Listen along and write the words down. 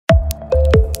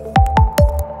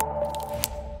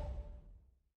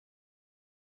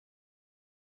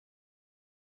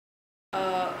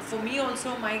for me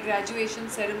also, my graduation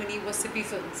ceremony was Sippy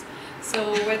Films. So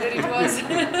whether it was,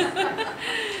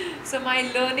 so my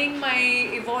learning, my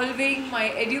evolving, my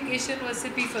education was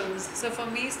Sippy Films. So for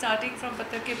me, starting from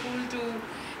Patthar Ke Phool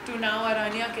to now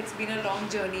Aranyak, it's been a long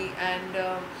journey. And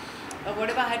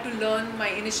whatever I had to learn, my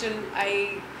initial,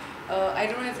 I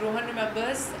don't know if Rohan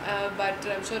remembers, but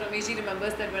I'm sure Rameshji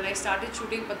remembers that when I started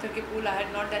shooting Patthar Ke Phool, I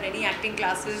had not done any acting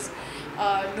classes,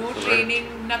 no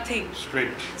training, nothing.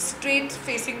 Straight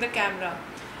facing the camera.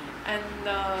 And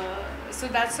so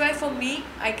that's why for me,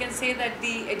 I can say that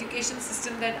the education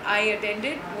system that I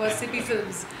attended was Sippy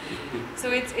Films.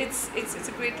 So it's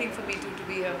a great thing for me to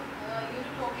be here. You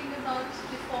were talking about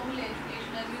the formal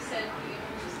education, as you said,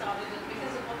 you started it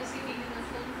because of obviously being in a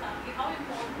film family. How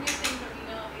important do you think,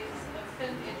 Ravina, is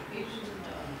film education?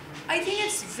 I think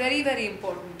it's very, very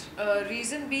important.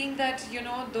 Reason being that,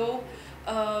 though,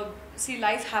 see,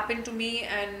 life happened to me,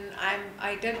 and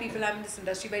I tell people I'm in this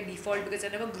industry by default because I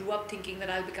never grew up thinking that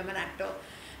I'll become an actor.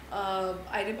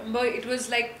 I remember it was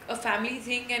like a family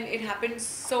thing, and it happened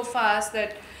so fast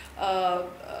that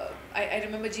I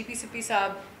remember GP Sippy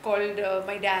साहब called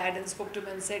my dad and spoke to him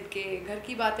and said कि घर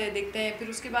की बात है, देखते हैं, फिर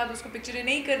उसके बाद उसको पिक्चरें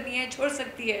नहीं करनी है, छोड़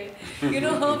सकती है,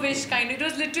 her wish kind. It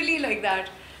was literally like that.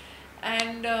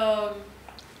 And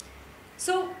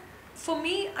so for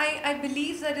me, I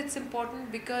believe that it's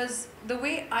important because the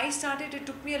way I started, it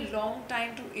took me a long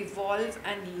time to evolve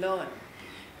and learn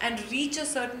and reach a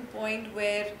certain point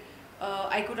where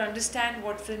I could understand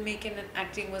what filmmaking and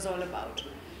acting was all about.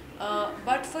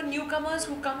 But for newcomers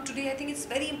who come today, I think it's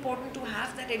very important to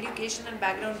have that education and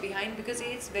background behind, because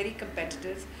it's very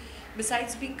competitive.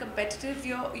 Besides being competitive,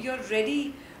 you're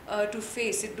ready to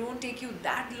face it. Don't take you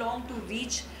that long to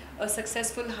reach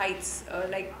successful heights,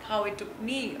 like how it took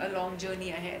me a long journey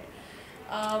ahead.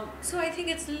 So I think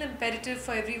it's a little imperative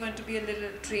for everyone to be a little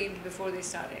trained before they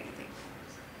start anything.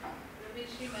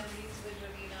 Rameshji, memories with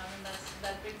Ravina, and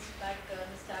that brings back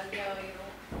nostalgia,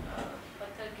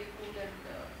 Patthar Ke Phool and...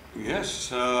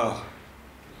 Yes,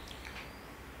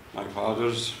 my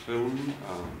father's film,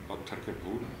 Patthar Ke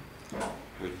Phool,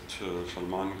 with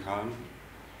Salman Khan,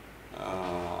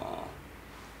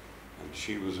 and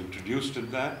she was introduced in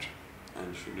that,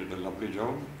 and she did a lovely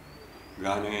job.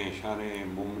 Gaane,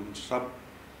 Shane, moments, sab.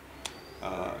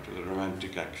 It was a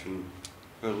romantic action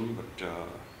film, but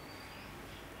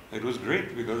it was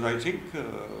great because I think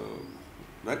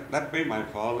that way my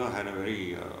father had a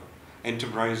very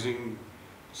enterprising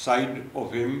side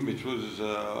of him, which was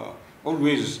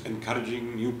always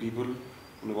encouraging new people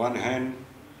on the one hand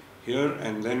here,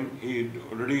 and then he had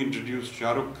already introduced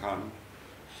Shah Rukh Khan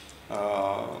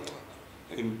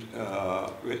in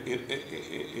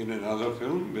another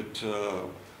film with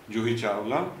Juhi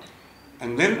Chawla,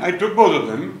 and then I took both of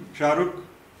them, Shah Rukh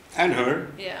and her,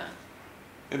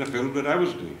 in a film that I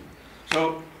was doing.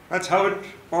 So that's how it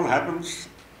all happens,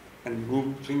 and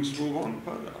things move on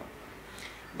further.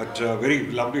 But very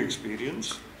lovely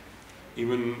experience.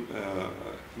 Even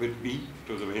with me,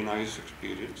 it was a very nice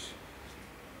experience.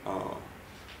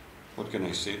 What can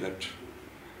I say? That,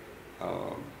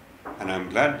 and I'm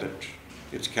glad that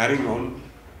it's carrying on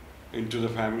into the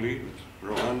family, with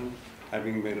Rohan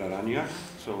having made Aranyak.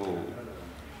 So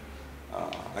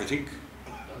I think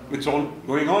it's all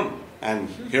going on, and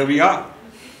here we are.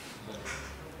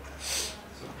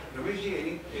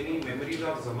 Rameshji, any memories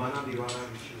of Zamana Deewana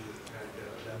which you had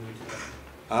done with her?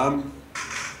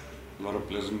 A lot of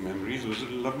pleasant memories. It was a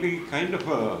lovely kind of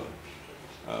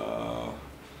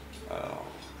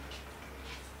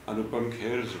Anupam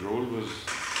Kher's role was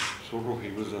sort of,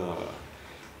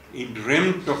 he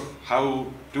dreamt of how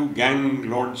two gang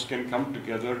lords can come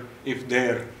together if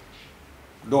their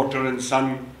daughter and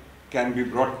son can be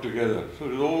brought together. So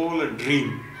it was all a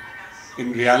dream.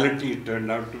 In reality, it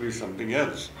turned out to be something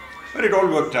else. But it all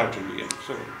worked out in the end.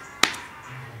 So.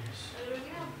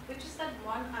 Which is that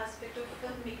one aspect of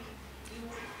filmmaking,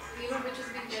 which has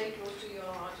been very close to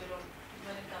your heart,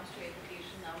 when it comes to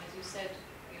education now, as you said,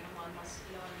 one must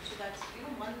learn. So that's,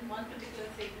 one particular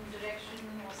thing, direction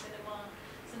or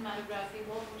cinematography,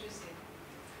 what would you say?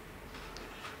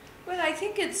 Well, I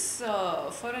think it's,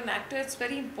 for an actor, it's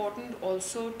very important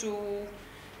also to,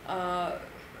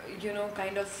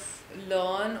 kind of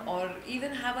learn or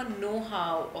even have a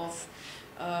know-how of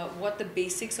what the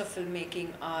basics of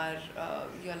filmmaking are,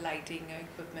 your lighting, your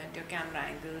equipment, your camera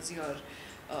angles, your,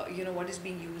 what is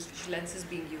being used, which lenses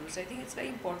being used. I think it's very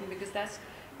important because that's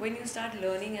when you start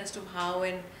learning as to how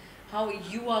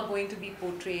you are going to be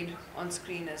portrayed on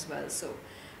screen as well. So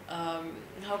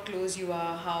how close you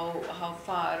are, how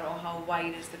far or how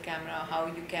wide is the camera, how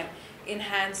you can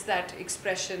enhance that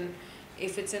expression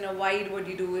If it's in a wide, what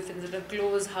do you do? If it's in a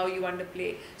close, how you want to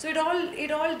play. So it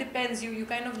all depends. You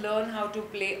kind of learn how to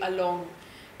play along,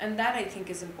 and that I think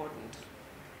is important.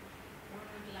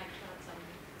 Would you like to add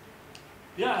something?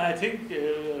 Yeah, I think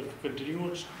continuing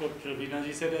what Ravina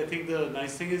ji said, I think the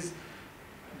nice thing is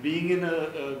being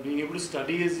able to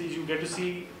study is you get to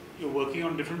see you're working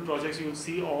on different projects. You'll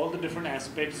see all the different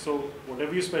aspects. So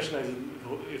whatever you specialize in,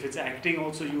 if it's acting,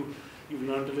 also you've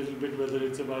learned a little bit, whether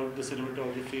it's about the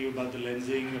cinematography, about the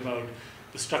lensing, about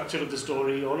the structure of the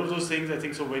story, all of those things. I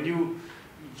think so. When you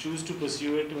choose to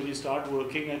pursue it, when you start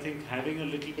working, I think having a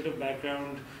little bit of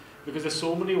background, because there's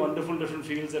so many wonderful different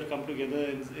fields that come together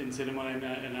in cinema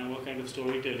and our kind of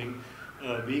storytelling.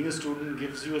 Being a student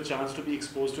gives you a chance to be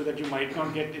exposed to that you might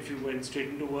not get if you went straight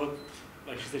into work.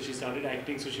 Like she said, she started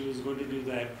acting, so she was going to do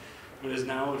that. Whereas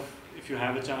now, if you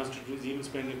have a chance to even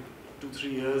spend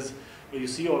 2-3 years where you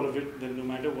see all of it, then no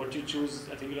matter what you choose,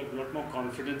 I think you'll have a lot more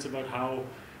confidence about how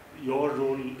your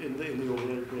role in the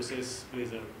overall process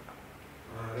plays out.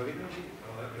 Ravina ji,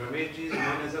 Ramesh ji is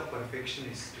known as a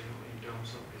perfectionist, in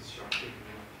terms of his short film.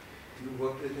 You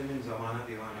worked with him in Zamana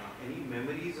Divana. Any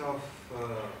memories of?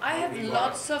 I have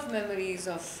lots of memories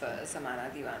of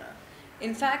Zamana Divana.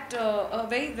 In fact, a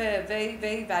very, very, very,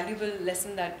 very valuable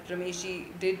lesson that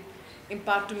Rameshji did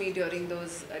impart to me during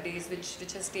those days,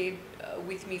 which has stayed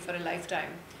with me for a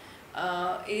lifetime,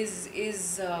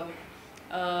 is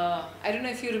I don't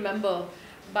know if you remember,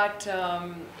 but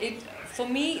it for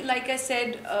me, like I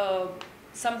said,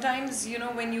 sometimes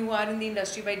when you are in the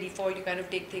industry by default, you kind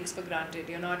of take things for granted.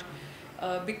 You're not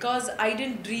because I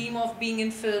didn't dream of being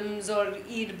in films or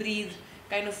eat, breathe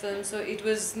kind of films, so it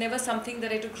was never something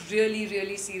that I took really,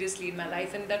 really seriously in my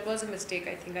life, and that was a mistake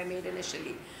I think I made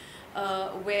initially,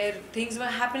 where things were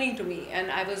happening to me, and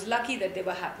I was lucky that they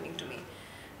were happening to me.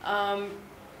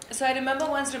 So I remember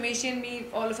once Ramesh and me,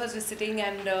 all of us were sitting,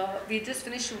 and we just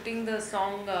finished shooting the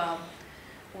song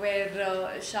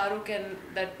where Shah Rukh and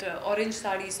that Orange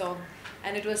Sari song,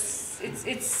 and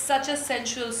it's such a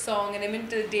sensual song, and even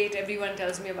till date everyone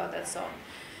tells me about that song.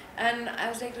 And I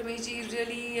was like, Rameshji,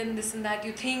 really, and this and that,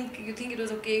 you think it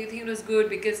was okay, you think it was good,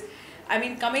 because I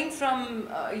mean, coming from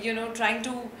trying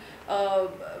to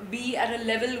be at a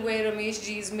level where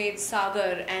Rameshji's made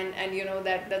Sagar, and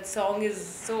that song is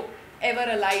so ever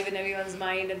alive in everyone's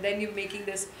mind, and then you're making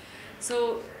this.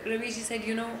 So Rameshji said,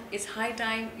 it's high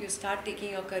time you start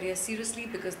taking your career seriously,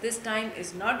 because this time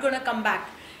is not going to come back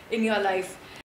in your life.